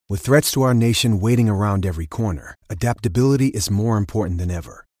With threats to our nation waiting around every corner, adaptability is more important than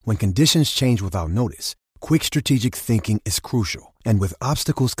ever. When conditions change without notice, quick strategic thinking is crucial. And with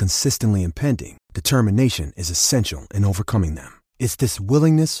obstacles consistently impending, determination is essential in overcoming them. It's this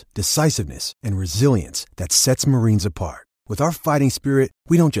willingness, decisiveness, and resilience that sets Marines apart. With our fighting spirit,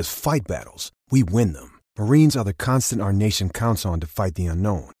 we don't just fight battles, we win them. Marines are the constant our nation counts on to fight the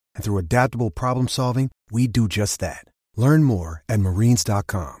unknown. And through adaptable problem solving, we do just that. Learn more at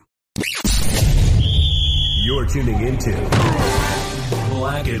marines.com. You're tuning into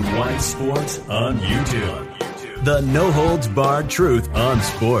Black and White Sports on YouTube. The no-holds-barred truth on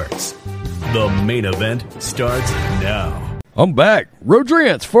sports. The main event starts now. I'm back.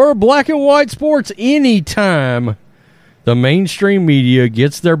 Rodrance for Black and White Sports. Anytime the mainstream media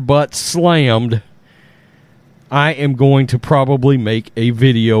gets their butt slammed, I am going to probably make a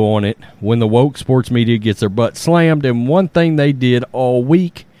video on it when the woke sports media gets their butt slammed. And one thing they did all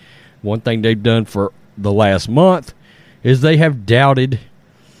week, one thing they've done for the last month, is they have doubted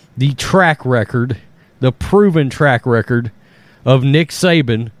the track record, the proven track record of Nick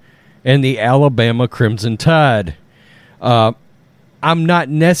Saban and the Alabama Crimson Tide. I'm not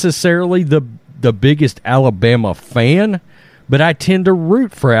necessarily the biggest Alabama fan, but I tend to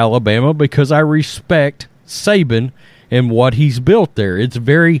root for Alabama because I respect Saban and what he's built there. It's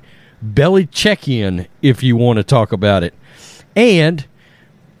very Belichickian, if you want to talk about it. And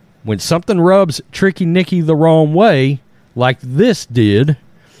when something rubs Tricky Nicky the wrong way, like this did,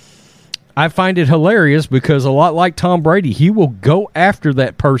 I find it hilarious because a lot like Tom Brady, he will go after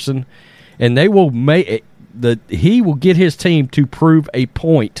that person and they will he will get his team to prove a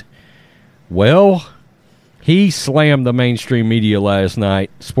point. Well, he slammed the mainstream media last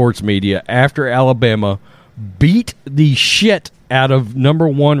night, sports media, after Alabama beat the shit out of number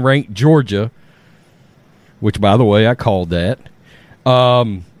 1 ranked Georgia, which, by the way, I called that.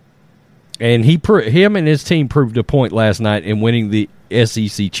 And him and his team proved a point last night in winning the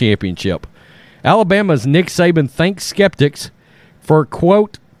SEC championship. Alabama's Nick Saban thanks skeptics for,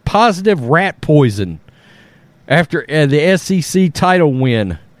 quote, positive rat poison after the SEC title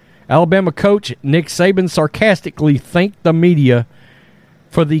win. Alabama coach Nick Saban sarcastically thanked the media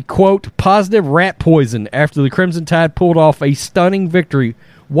for the, quote, positive rat poison after the Crimson Tide pulled off a stunning victory.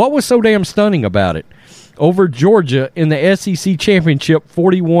 What was so damn stunning about it? Over Georgia in the SEC championship,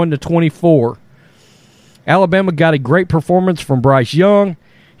 41-24. Alabama got a great performance from Bryce Young.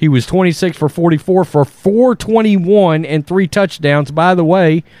 He was 26 for 44 for 421 and 3 touchdowns. By the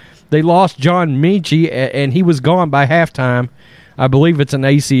way, they lost John Minchie, and he was gone by halftime. I believe it's an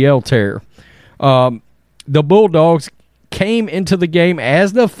ACL tear. The Bulldogs came into the game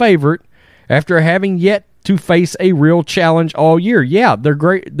as the favorite after having yet to face a real challenge all year. Yeah, they're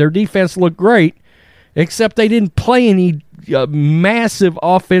great. Their defense looked great, except they didn't play any massive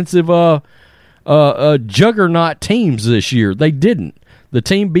offensive juggernaut teams this year. They didn't. The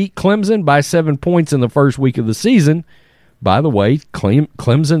team beat Clemson by 7 points in the first week of the season. By the way,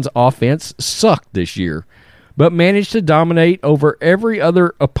 Clemson's offense sucked this year, but managed to dominate over every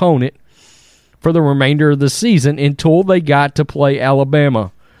other opponent for the remainder of the season until they got to play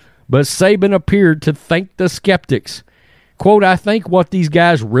Alabama. But Saban appeared to thank the skeptics. Quote, I think what these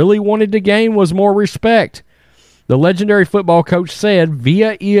guys really wanted to gain was more respect. The legendary football coach said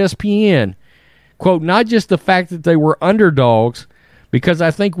via ESPN, quote, not just the fact that they were underdogs, because I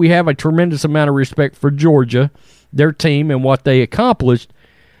think we have a tremendous amount of respect for Georgia, their team, and what they accomplished,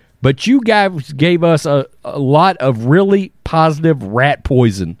 but you guys gave us a lot of really positive rat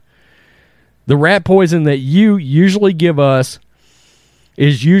poison. The rat poison that you usually give us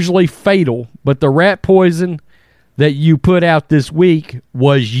is usually fatal, but the rat poison that you put out this week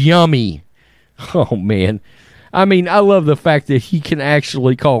was yummy. Oh, man. I mean, I love the fact that he can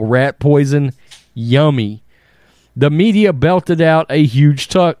actually call rat poison yummy. The media belted out a huge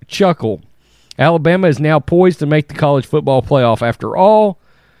chuckle. Alabama is now poised to make the college football playoff. After all,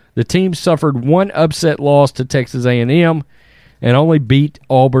 the team suffered one upset loss to Texas A&M and only beat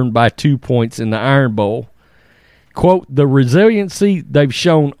Auburn by 2 points in the Iron Bowl. Quote, the resiliency they've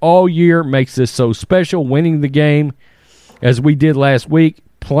shown all year makes this so special, winning the game as we did last week,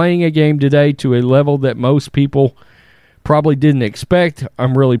 playing a game today to a level that most people probably didn't expect.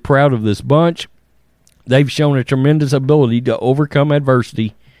 I'm really proud of this bunch. They've shown a tremendous ability to overcome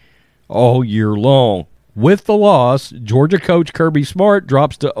adversity all year long. With the loss, Georgia coach Kirby Smart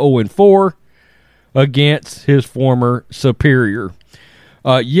drops to 0-4 against his former superior.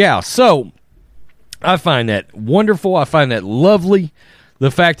 So I find that wonderful. I find that lovely. The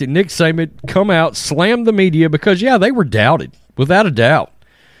fact that Nick Saban come out, slammed the media because, they were doubted, without a doubt.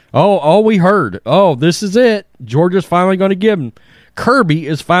 All we heard, this is it. Georgia's finally going to give them. Kirby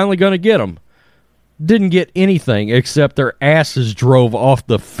is finally going to get them. Didn't get anything except their asses drove off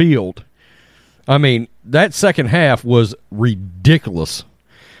the field. I mean, that second half was ridiculous.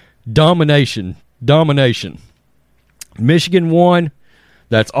 Domination. Michigan won.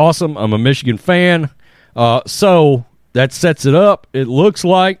 That's awesome. I'm a Michigan fan. So that sets it up, it looks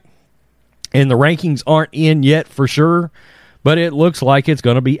like. And the rankings aren't in yet for sure, but it looks like it's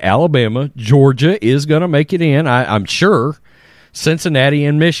going to be Alabama. Georgia is going to make it in, I'm sure. Cincinnati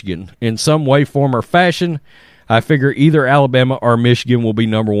and Michigan. In some way, form, or fashion, I figure either Alabama or Michigan will be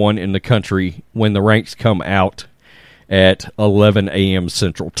number one in the country when the ranks come out at 11 a.m.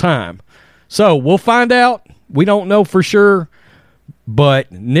 Central Time. So we'll find out. We don't know for sure, but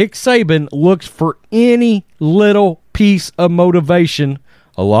Nick Saban looks for any little piece of motivation,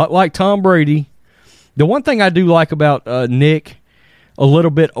 a lot like Tom Brady. The one thing I do like about Nick, a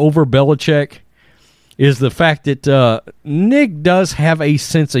little bit over Belichick, is the fact that Nick does have a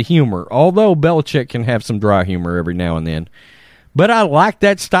sense of humor, although Belichick can have some dry humor every now and then. But I like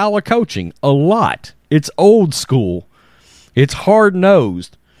that style of coaching a lot. It's old school. It's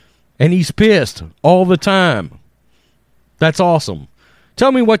hard-nosed. And he's pissed all the time. That's awesome.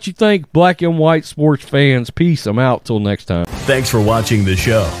 Tell me what you think, black and white sports fans. Peace. I'm out till next time. Thanks for watching the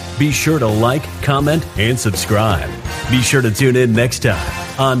show. Be sure to like, comment, and subscribe. Be sure to tune in next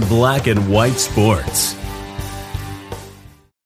time on Black and White Sports.